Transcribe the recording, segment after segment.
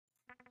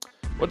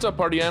What's up,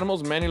 party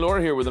animals? Manny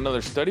Laura here with another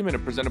Study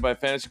Minute presented by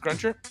Fantasy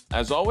Cruncher.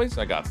 As always,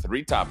 I got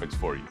 3 topics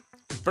for you.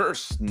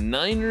 First,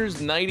 Niners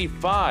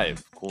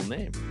 95. Cool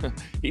name.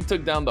 He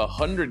took down the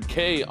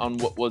 100K on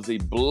what was a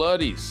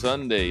bloody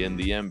Sunday in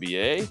the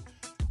NBA.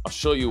 I'll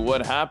show you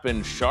what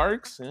happened.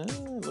 Sharks?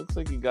 Looks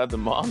like he got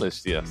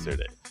demolished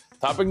yesterday.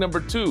 Topic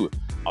number 2.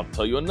 I'll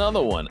tell you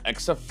another one.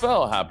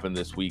 XFL happened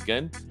this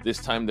weekend. This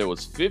time there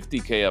was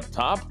 50K up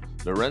top.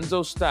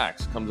 Lorenzo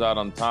Stacks comes out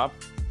on top.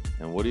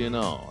 And what do you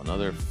know?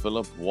 Another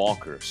Philip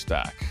Walker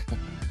stack.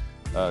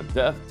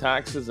 Death,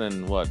 taxes,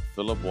 and what?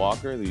 Philip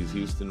Walker? These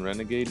Houston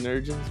Renegade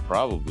Nergens?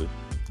 Probably.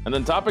 And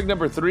then topic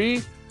number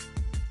 3.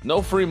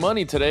 No free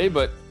money today,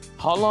 but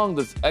how long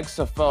does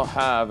XFL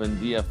have in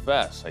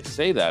DFS? I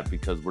say that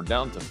because we're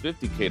down to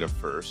 50K to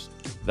first.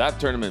 That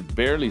tournament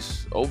barely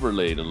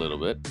overlaid a little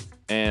bit.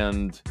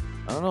 And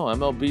I don't know,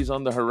 MLB's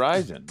on the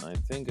horizon. I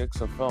think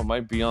XFL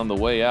might be on the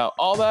way out.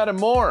 All that and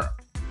more.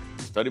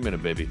 Study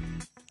Minute, baby.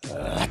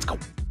 Let's go.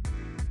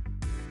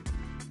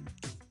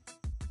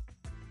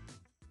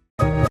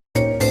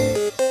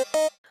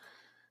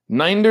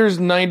 Niners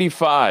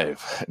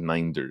 95.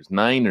 Niners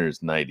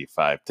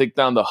 95. Take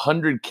down the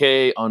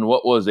 100K on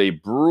what was a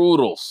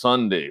brutal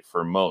Sunday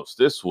for most.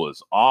 This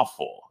was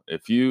awful.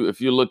 If you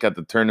look at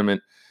the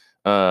tournament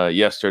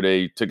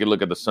yesterday, took a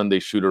look at the Sunday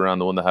shoot around,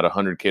 the one that had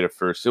 100K to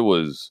first, it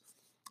was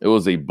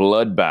a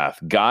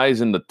bloodbath. Guys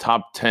in the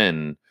top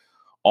 10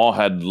 all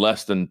had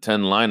less than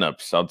 10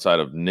 lineups outside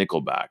of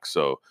Nickelback.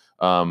 So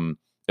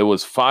it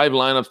was 5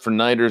 lineups for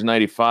Niners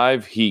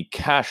 95. He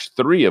cashed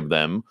 3 of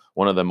them,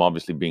 one of them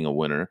obviously being a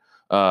winner.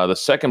 The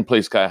second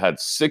place guy had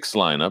 6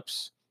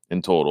 lineups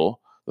in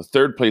total. The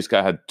third place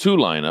guy had 2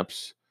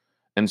 lineups,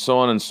 and so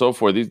on and so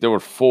forth. There were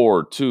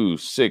 4, 2,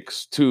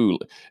 6, 2.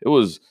 It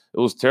was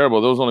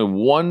terrible. There was only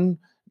one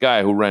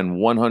guy who ran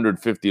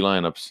 150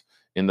 lineups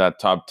in that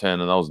top 10,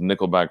 and that was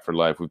Nickelback for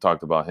life. We've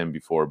talked about him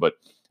before. But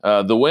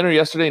the winner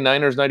yesterday,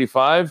 Niners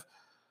 95,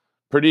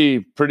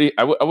 pretty.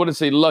 I wouldn't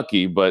say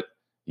lucky, but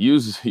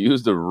use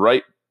the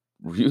right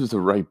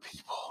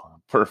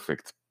people.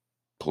 Perfect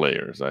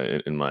players,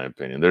 in my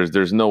opinion.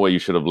 There's no way you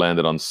should have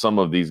landed on some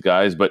of these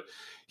guys, but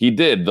he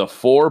did. The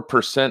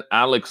 4%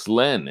 Alex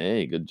Len.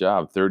 Hey, good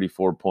job.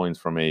 34 points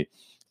from a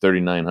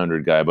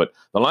 3,900 guy. But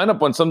the lineup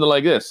went something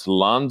like this.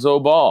 Lonzo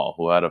Ball,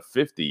 who had a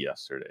 50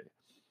 yesterday.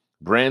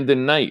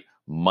 Brandon Knight,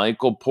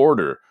 Michael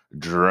Porter,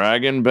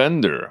 Dragon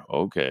Bender.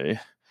 Okay.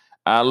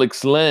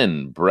 Alex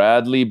Len,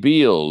 Bradley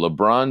Beal,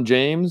 LeBron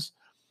James,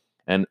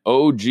 and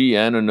OG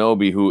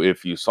Anunoby, who,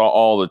 if you saw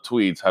all the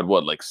tweets, had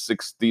like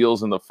 6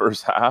 steals in the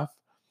first half.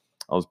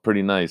 That was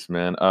pretty nice,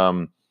 man.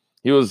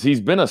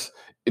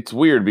 It's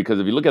weird because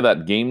if you look at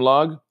that game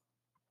log,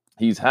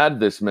 he's had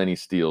this many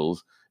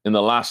steals in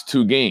the last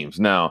 2 games.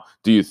 Now,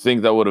 do you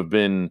think that would have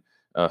been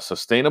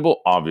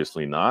sustainable?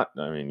 Obviously not.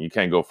 I mean, you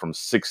can't go from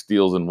 6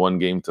 steals in one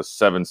game to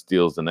 7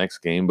 steals the next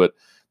game, but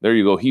there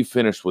you go. He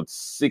finished with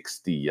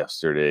 60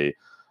 yesterday,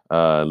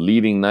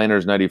 leading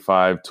Niners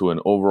 95 to an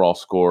overall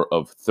score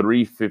of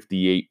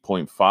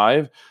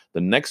 358.5.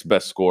 The next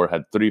best score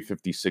had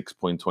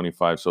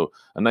 356.25. So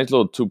a nice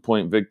little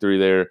 2-point victory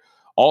there.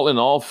 All in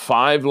all,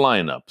 5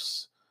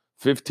 lineups,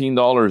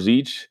 $15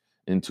 each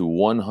into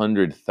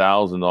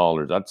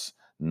 $100,000. That's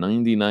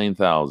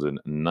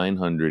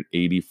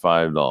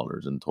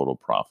 $99,985 in total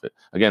profit.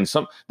 Again,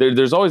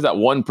 there's always that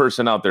one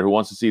person out there who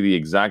wants to see the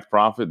exact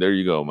profit. There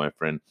you go, my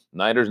friend.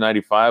 Niners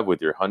 95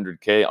 with your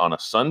 100K on a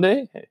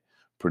Sunday. Hey,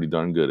 pretty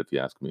darn good if you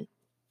ask me.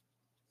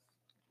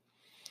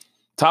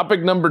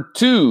 Topic number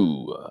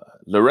 2,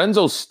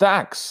 Lorenzo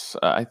Stacks.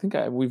 I think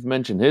we've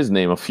mentioned his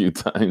name a few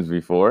times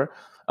before.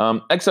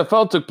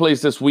 XFL took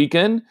place this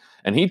weekend,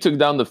 and he took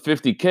down the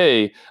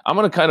 50K. I'm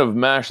going to kind of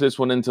mash this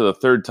one into the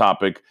third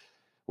topic.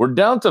 We're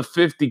down to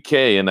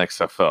 50K in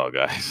XFL,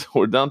 guys.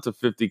 We're down to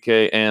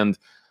 50K, and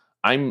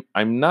I'm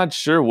not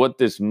sure what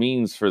this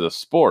means for the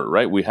sport,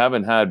 right? We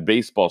haven't had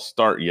baseball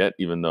start yet,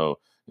 even though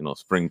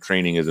spring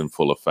training is in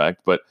full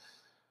effect. But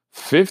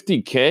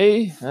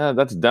 50K,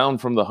 that's down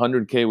from the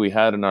 100K we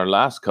had in our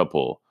last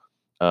couple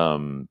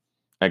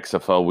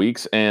XFL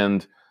weeks.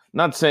 And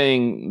not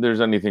saying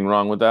there's anything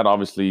wrong with that.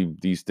 Obviously,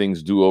 these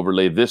things do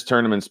overlay. This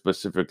tournament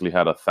specifically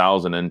had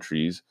 1,000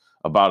 entries,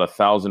 about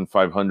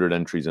 1,500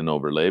 entries in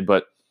overlay.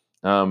 But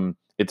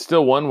it's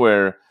still one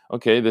where,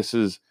 okay, this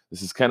is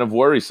kind of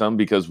worrisome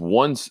because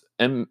once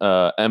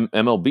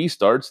MLB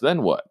starts,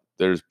 then what?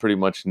 There's pretty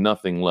much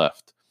nothing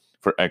left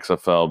for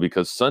XFL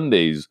because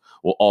Saturdays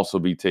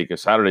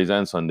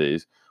and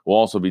Sundays will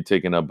also be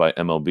taken up by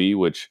MLB,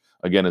 which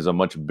again is a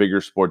much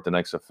bigger sport than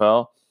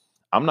XFL.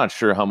 I'm not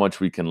sure how much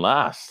we can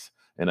last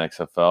in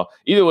XFL.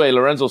 Either way,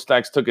 Lorenzo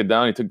Stacks took it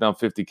down. He took down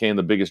 50K in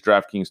the biggest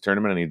DraftKings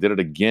tournament, and he did it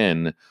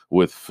again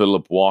with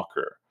Philip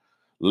Walker.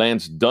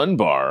 Lance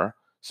Dunbar,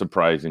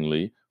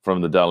 surprisingly,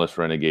 from the Dallas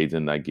Renegades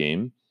in that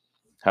game,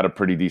 had a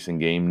pretty decent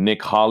game.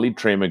 Nick Hawley,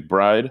 Trey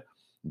McBride,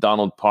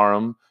 Donald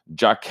Parham,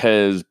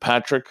 Jaquez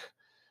Patrick,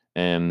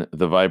 and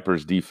the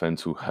Vipers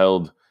defense, who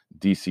held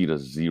DC to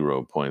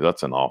 0 points.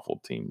 That's an awful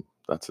team.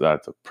 That's a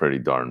pretty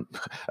darn.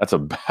 That's a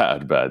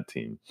bad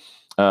team.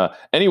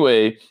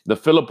 Anyway, the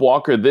Philip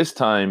Walker stack this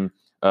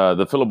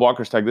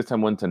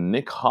time went to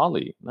Nick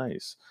Holley.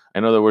 Nice. I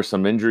know there were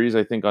some injuries,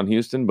 I think, on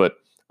Houston, but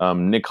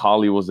Nick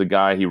Holley was the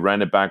guy. He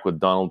ran it back with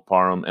Donald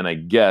Parham, and I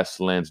guess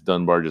Lance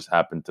Dunbar just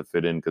happened to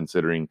fit in,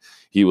 considering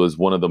he was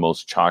one of the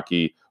most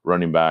chalky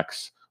running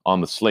backs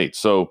on the slate.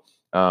 So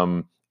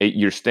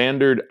your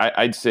standard,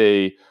 I'd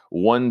say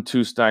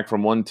 1-2 stack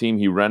from one team.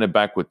 He ran it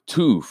back with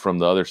 2 from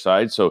the other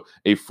side. So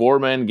a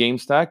 4-man game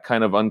stack,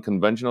 kind of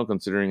unconventional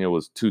considering it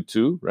was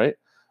 2-2, right?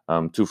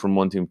 2 from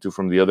one team, 2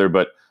 from the other.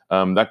 But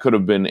that could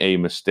have been a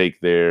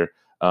mistake there.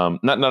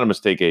 Not a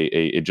mistake.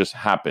 It just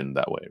happened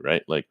that way,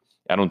 right? Like,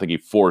 I don't think he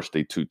forced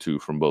a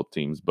 2-2 from both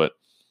teams. But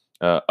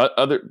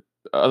other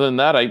than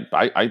that,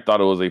 I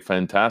thought it was a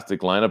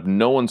fantastic lineup.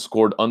 No one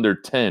scored under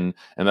 10,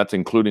 and that's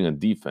including a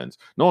defense.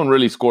 No one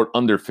really scored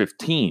under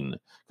 15,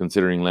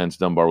 considering Lance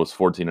Dunbar was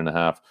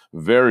 14.5.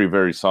 Very,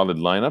 very solid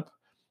lineup,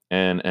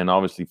 and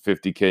obviously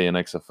 50K in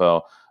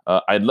XFL.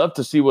 I'd love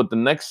to see what the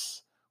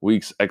next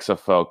week's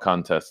XFL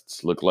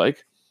contests look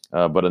like,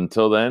 but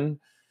until then,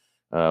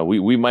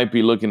 we might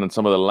be looking at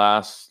some of the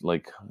last,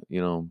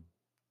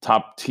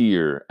 top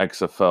tier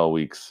XFL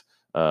weeks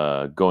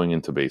going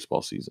into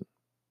baseball season.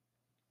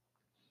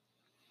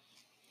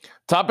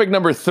 Topic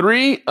number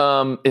 3,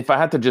 if I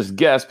had to just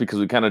guess, because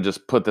we kind of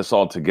just put this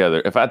all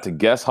together, if I had to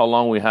guess how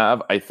long we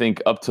have, I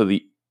think up to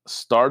the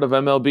start of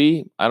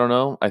MLB. I don't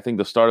know. I think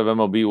the start of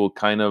MLB will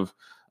kind of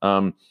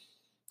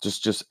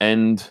just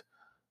end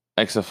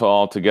XFL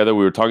altogether.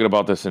 We were talking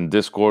about this in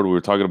Discord. We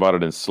were talking about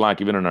it in Slack,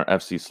 even in our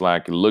FC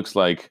Slack. It looks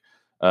like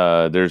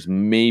there's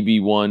maybe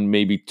 1,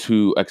 maybe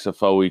 2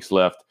 XFL weeks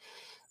left.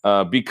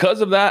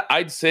 Because of that,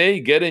 I'd say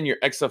get in your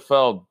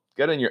XFL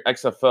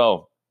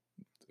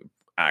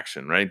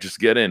action, right? Just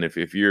get in.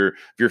 If you're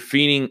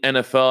feeding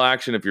NFL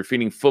action, if you're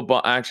feeding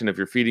football action, if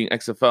you're feeding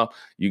XFL,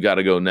 you got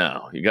to go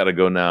now.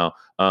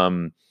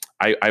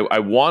 I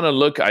want to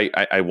look.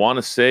 I want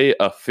to say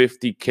a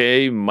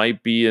 50K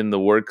might be in the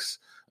works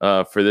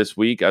for this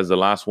week as the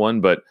last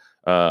one, but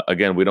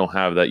again, we don't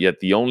have that yet.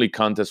 The only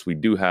contest we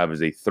do have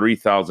is a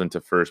 3,000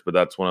 to first, but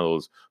that's one of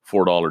those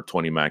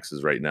 $4.20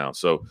 maxes right now.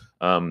 So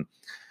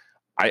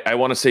I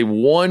want to say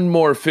one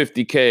more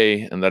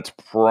 50K, and that's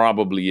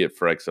probably it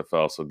for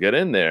XFL. So get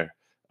in there,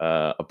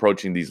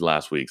 approaching these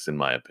last weeks, in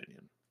my opinion.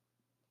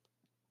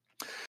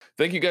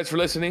 Thank you guys for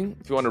listening.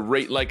 If you want to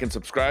rate, like, and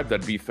subscribe,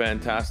 that'd be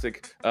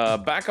fantastic.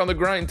 Back on the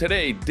grind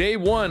today, day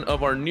 1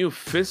 of our new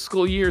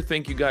fiscal year.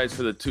 Thank you guys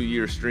for the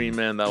 2-year stream,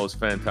 man. That was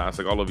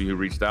fantastic. All of you who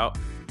reached out,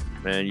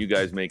 man, you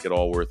guys make it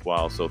all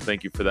worthwhile. So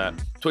thank you for that.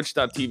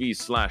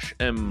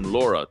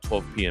 Twitch.tv/mlora,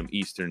 12 p.m.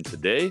 Eastern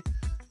today.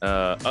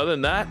 Other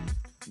than that,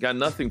 got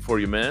nothing for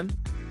you, man.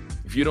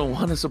 If you don't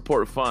want to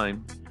support,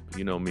 fine.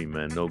 You know me,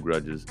 man. No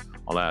grudges.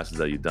 All I ask is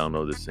that you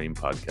download the same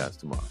podcast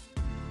tomorrow.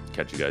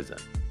 Catch you guys then.